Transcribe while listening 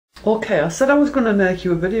Okay, I said I was going to make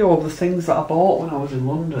you a video of the things that I bought when I was in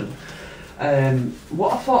London.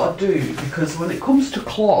 What I thought I'd do, because when it comes to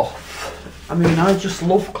cloth, I mean, I just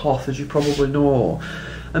love cloth, as you probably know.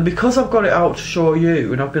 And because I've got it out to show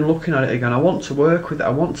you, and I've been looking at it again, I want to work with it,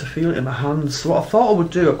 I want to feel it in my hands. So what I thought I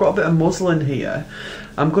would do, I've got a bit of muslin here.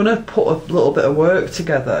 I'm going to put a little bit of work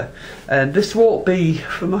together. And this won't be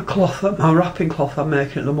for my cloth, my wrapping cloth I'm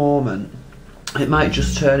making at the moment. It might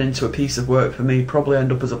just turn into a piece of work for me, probably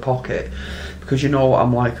end up as a pocket, because you know what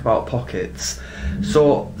I'm like about pockets.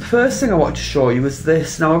 So the first thing I wanted to show you is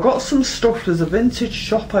this. Now I've got some stuff, there's a vintage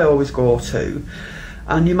shop I always go to,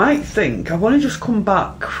 and you might think, I've only just come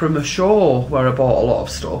back from a show where I bought a lot of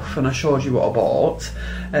stuff and I showed you what I bought.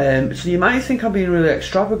 So you might think I'm being really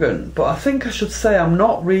extravagant, but I think I should say I'm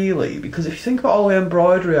not really, because if you think about all the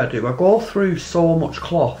embroidery I do, I go through so much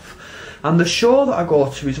cloth. And the show that I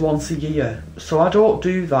go to is once a year, so I don't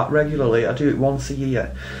do that regularly, I do it once a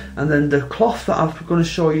year. And then the cloth that I'm going to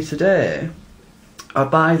show you today, I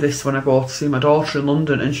buy this when I go to see my daughter in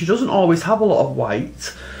London, and she doesn't always have a lot of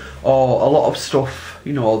white or a lot of stuff,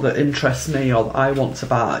 you know, that interests me or that I want to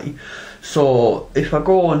buy. So if I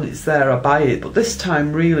go and it's there, I buy it. But this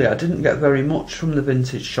time really I didn't get very much from the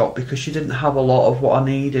vintage shop because she didn't have a lot of what I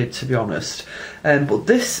needed, to be honest. But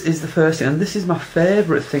this is the first thing, and this is my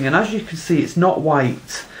favourite thing. And as you can see, it's not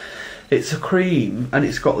white, it's a cream, and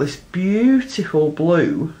it's got this beautiful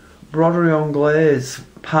blue broderie anglaise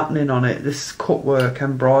patterning on it, this cutwork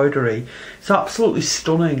embroidery. It's absolutely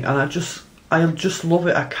stunning, and I just love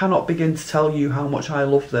it. I cannot begin to tell you how much I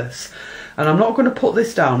love this. And I'm not going to put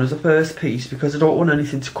this down as a first piece because I don't want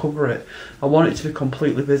anything to cover it. I want it to be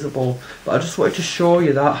completely visible. But I just wanted to show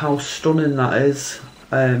you that, how stunning that is.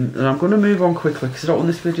 And I'm going to move on quickly because I don't want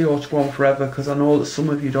this video to go on forever, because I know that some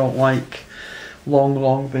of you don't like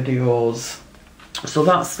long videos. So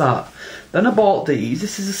that's that. Then I bought these.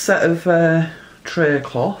 This is a set of tray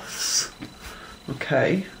cloths.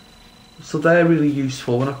 Okay. So they're really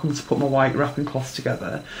useful when I come to put my white wrapping cloths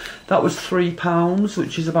together. That was £3,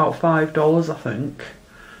 which is about $5, I think.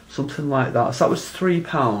 Something like that. So that was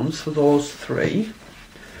 £3 for those three.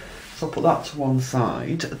 So I'll put that to one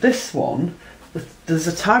side. This one, there's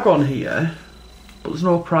a tag on here, but there's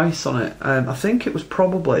no price on it. I think it was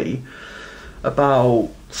probably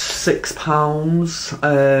about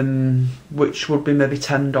 £6, which would be maybe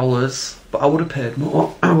 $10. But I would have paid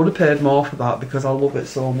more. I would have paid more for that because I love it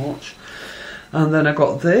so much. And then I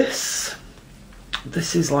got this.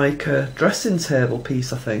 This is like a dressing table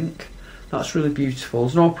piece, I think. That's really beautiful.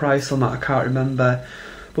 There's no price on that, I can't remember.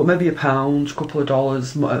 But maybe £1, a couple of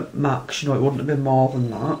dollars max, you know, it wouldn't have been more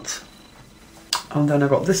than that. And then I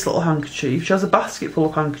got this little handkerchief. She has a basket full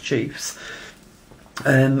of handkerchiefs,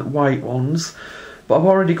 white ones. But I've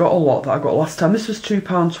already got a lot that I got last time. This was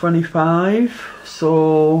 £2.25,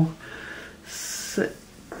 so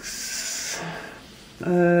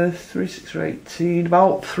 3, 6, 18,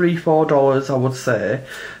 about $3–4 I would say.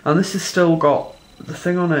 And this has still got the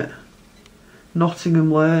thing on it,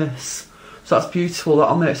 Nottingham lace. So that's beautiful.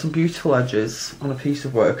 That'll make some beautiful edges on a piece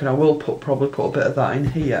of work, and I will probably put a bit of that in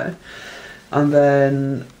here. And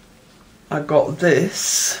then I got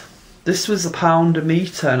this. This was £1 a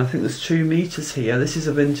metre, and I think there's 2 metres here. This is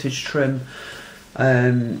a vintage trim.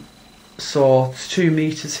 So it's 2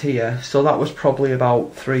 metres here, so that was probably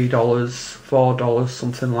about $3, $4,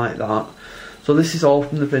 something like that. So this is all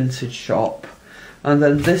from the vintage shop. And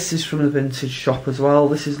then this is from the vintage shop as well.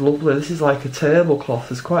 This is lovely. This is like a tablecloth.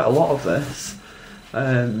 There's quite a lot of this.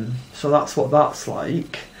 So that's what that's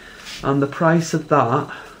like. And the price of that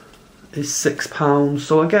is £6.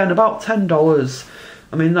 So again, about $10.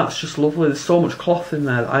 I mean, that's just lovely. There's so much cloth in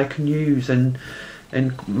there that I can use in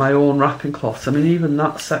my own wrapping cloths. I mean, even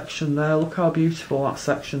that section there, look how beautiful that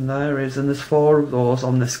section there is, and there's 4 of those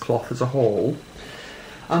on this cloth as a whole.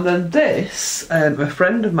 And then this, a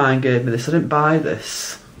friend of mine gave me this. I didn't buy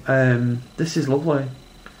this. This is lovely.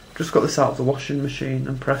 Just got this out of the washing machine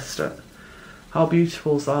and pressed it. How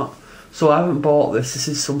beautiful is that? So I haven't bought this. This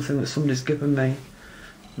is something that somebody's given me.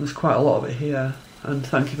 There's quite a lot of it here. And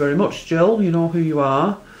thank you very much, Jill. You know who you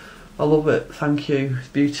are. I love it, thank you, it's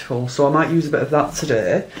beautiful. So I might use a bit of that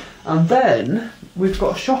today. And then we've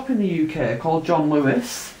got a shop in the UK called John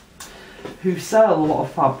Lewis, who sell a lot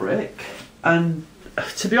of fabric. And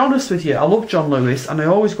to be honest with you, I love John Lewis, and I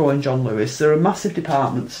always go in John Lewis. They're a massive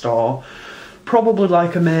department store, probably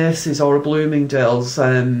like a Macy's or a Bloomingdale's.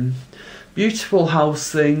 Beautiful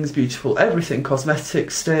house things, beautiful everything,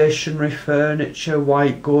 cosmetics, stationery, furniture,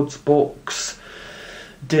 white goods, books,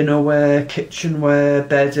 dinnerware, kitchenware,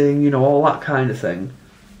 bedding, you know, all that kind of thing.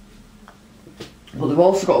 But they've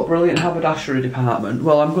also got a brilliant haberdashery department.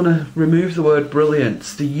 Well, I'm going to remove the word brilliant.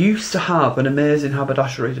 They used to have an amazing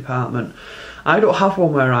haberdashery department. I don't have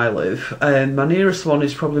one where I live. My nearest one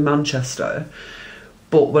is probably Manchester.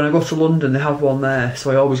 But when I go to London, they have one there,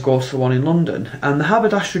 so I always go to the one in London. And the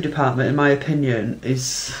haberdashery department, in my opinion,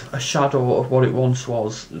 is a shadow of what it once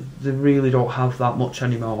was. They really don't have that much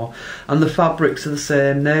anymore. And the fabrics are the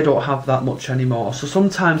same, they don't have that much anymore. So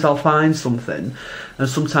sometimes I'll find something, and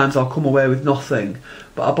sometimes I'll come away with nothing.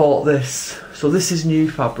 But I bought this. So this is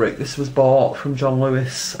new fabric. This was bought from John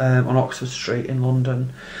Lewis on Oxford Street in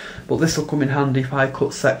London. But this will come in handy if I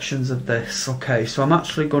cut sections of this. Okay, so I'm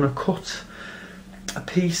actually going to cut a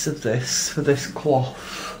piece of this for this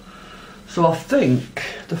cloth. So I think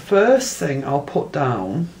the first thing I'll put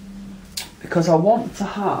down, because I want to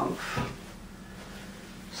have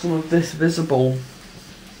some of this visible,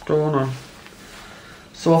 don't I?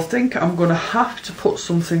 So I think I'm going to have to put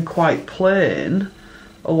something quite plain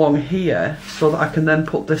along here so that I can then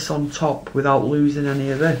put this on top without losing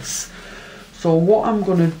any of this. So what I'm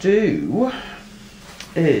going to do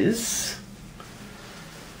is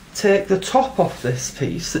take the top off this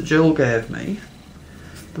piece that Jill gave me,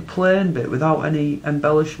 the plain bit without any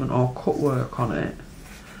embellishment or cut work on it,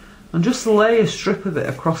 and just lay a strip of it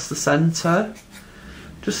across the centre,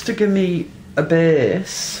 just to give me a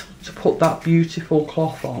base to put that beautiful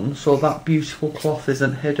cloth on, so that beautiful cloth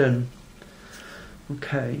isn't hidden.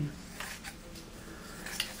 Okay,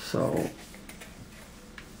 so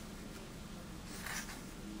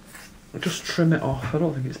I'll just trim it off. I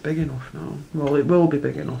don't think it's big enough now. Well, it will be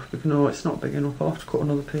big enough, because no, it's not big enough. I'll have to cut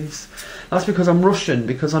another piece. That's because I'm rushing,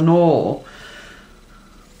 because I know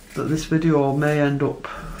that this video may end up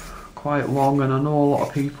quite long, and I know a lot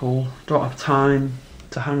of people don't have time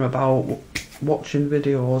to hang about watching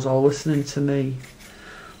videos or listening to me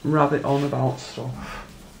rabbit on about stuff.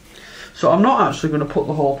 So I'm not actually going to put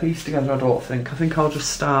the whole piece together, I don't think. I think I'll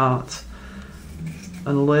just start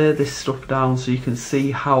and lay this stuff down so you can see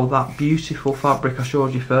how that beautiful fabric I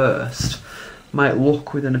showed you first might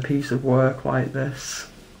look within a piece of work like this.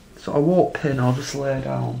 So I won't pin, I'll just lay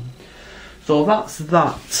down. So that's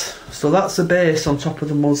that. So that's the base on top of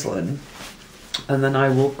the muslin, and then I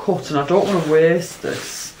will cut, and I don't want to waste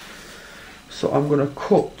this, so I'm going to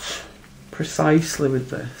cut precisely with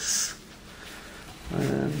this.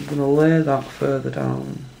 I'm going to lay that further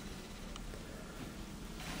down.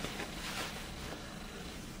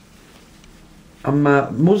 And my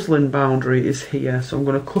muslin boundary is here, so I'm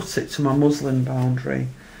going to cut it to my muslin boundary,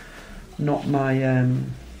 not my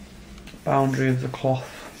boundary of the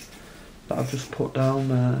cloth that I've just put down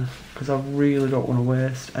there, because I really don't want to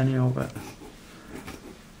waste any of it.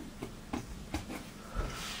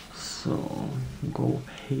 So go up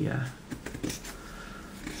here.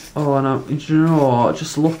 Oh, and do you know what?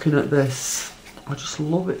 Just looking at this, I just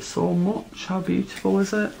love it so much. How beautiful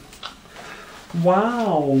is it?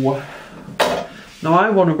 Wow. Now I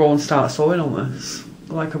want to go and start sewing on this.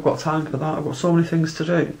 Like, I've got time for that. I've got so many things to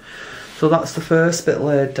do. So that's the first bit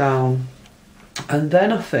laid down. And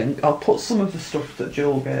then I think I'll put some of the stuff that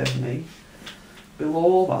Jill gave me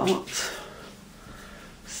below that.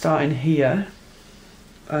 Starting here.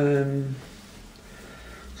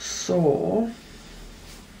 So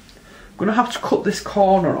I'm going to have to cut this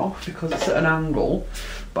corner off because it's at an angle.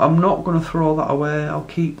 But I'm not going to throw that away. I'll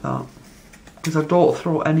keep that, because I don't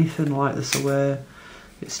throw anything like this away.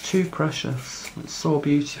 It's too precious. It's so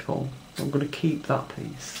beautiful. So I'm going to keep that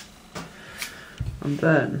piece. And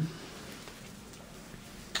then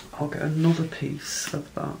I'll get another piece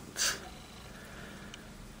of that.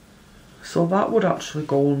 So that would actually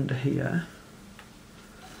go under here,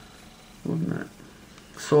 wouldn't it?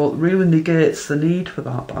 So it really negates the need for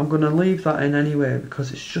that, but I'm going to leave that in anyway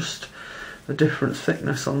because it's just a different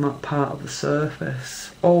thickness on that part of the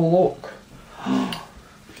surface. Oh look!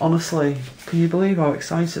 Honestly, can you believe how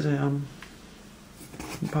excited I am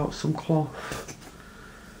about some cloth?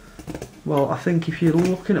 Well, I think if you're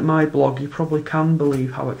looking at my blog, you probably can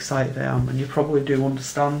believe how excited I am, and you probably do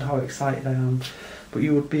understand how excited I am, but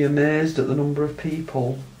you would be amazed at the number of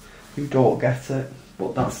people who don't get it,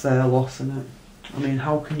 but that's their loss, isn't it? I mean,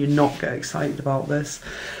 how can you not get excited about this?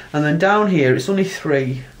 And then down here, it's only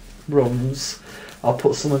 3 runs. I'll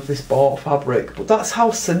put some of this bought fabric, but that's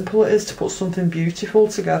how simple it is to put something beautiful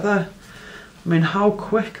together. I mean, how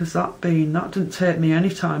quick has that been? That didn't take me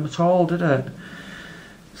any time at all, did it?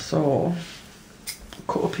 So,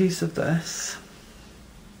 cut a piece of this.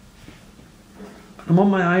 I'm on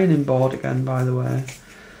my ironing board again, by the way.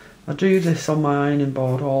 I do this on my ironing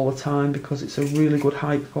board all the time because it's a really good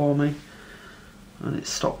height for me, and it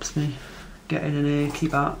stops me getting an achy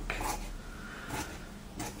back.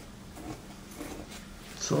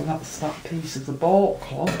 So that's that piece of the bought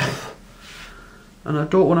cloth. And I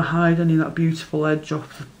don't want to hide any of that beautiful edge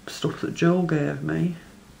off the stuff that Jill gave me.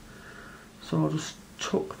 So I'll just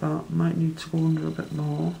tuck that, might need to go under a bit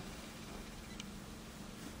more.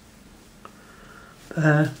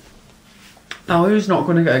 There. Now who's not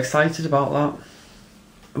going to get excited about that?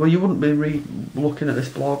 Well, you wouldn't be looking at this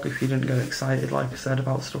blog if you didn't get excited, like I said,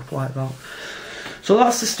 about stuff like that. So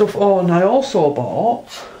that's the stuff. Oh, and I also bought,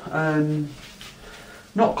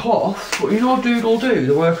 not cloth, but you know Doodle Do,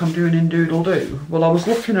 the work I'm doing in Doodle Do? Well, I was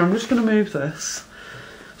looking, I'm just going to move this.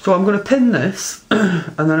 So I'm going to pin this,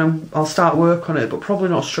 and then I'll start work on it, but probably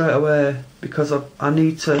not straight away, because I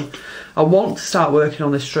want to start working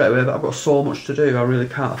on this straight away, but I've got so much to do, I really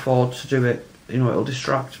can't afford to do it, you know, it'll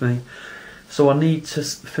distract me. So I need to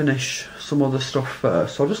finish some other stuff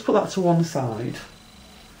first. So I'll just put that to one side.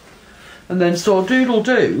 And then, so Doodle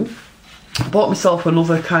Do, I bought myself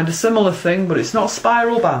another kind of similar thing, but it's not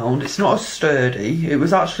spiral bound, it's not as sturdy, it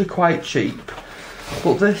was actually quite cheap.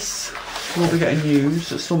 But this will be getting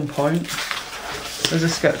used at some point as a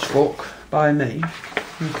sketchbook by me.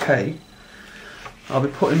 Okay. I'll be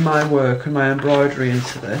putting my work and my embroidery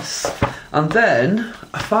into this. And then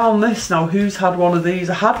I found this. Now, who's had one of these?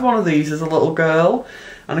 I had one of these as a little girl,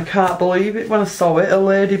 and I can't believe it when I saw it. A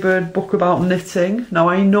Ladybird book about knitting. Now,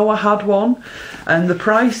 I know I had one, and the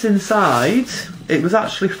price inside, it was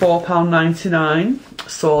actually £4.99.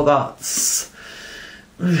 So that's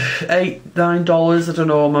 $8, $9, I don't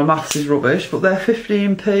know, my maths is rubbish, but they're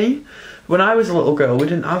 15p. When I was a little girl, we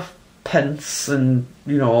didn't have pence and,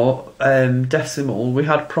 you know, decimal. We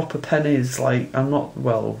had proper pennies. Like,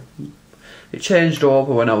 it changed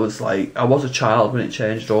over when I was a child when it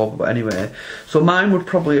changed over, but anyway. So mine would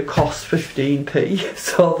probably have cost 15p,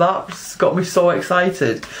 so that's got me so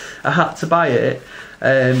excited. I had to buy it.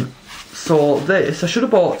 So this, I should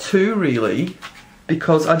have bought two really,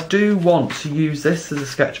 because I do want to use this as a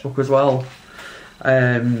sketchbook as well.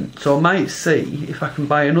 So I might see if I can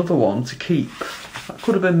buy another one to keep. That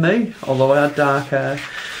could have been me, although I had dark hair.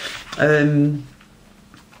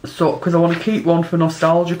 So, because I want to keep one for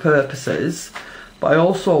nostalgia purposes, but I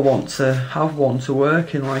also want to have one to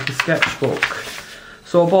work in, like a sketchbook.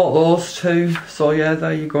 So I bought those two. So yeah,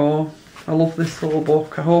 there you go. I love this little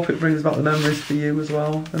book. I hope it brings back the memories for you as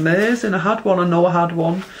well. Amazing. I had one. I know I had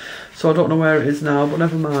one. So I don't know where it is now, but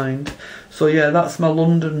never mind. So yeah, that's my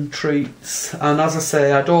London treats. And as I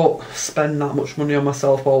say, I don't spend that much money on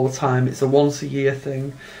myself all the time. It's a once a year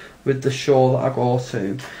thing with the show that I go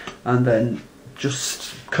to. And then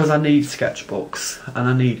just because I need sketchbooks and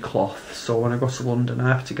I need cloth. So when I go to London, I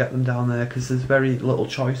have to get them down there because there's very little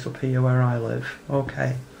choice up here where I live.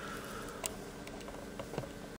 Okay.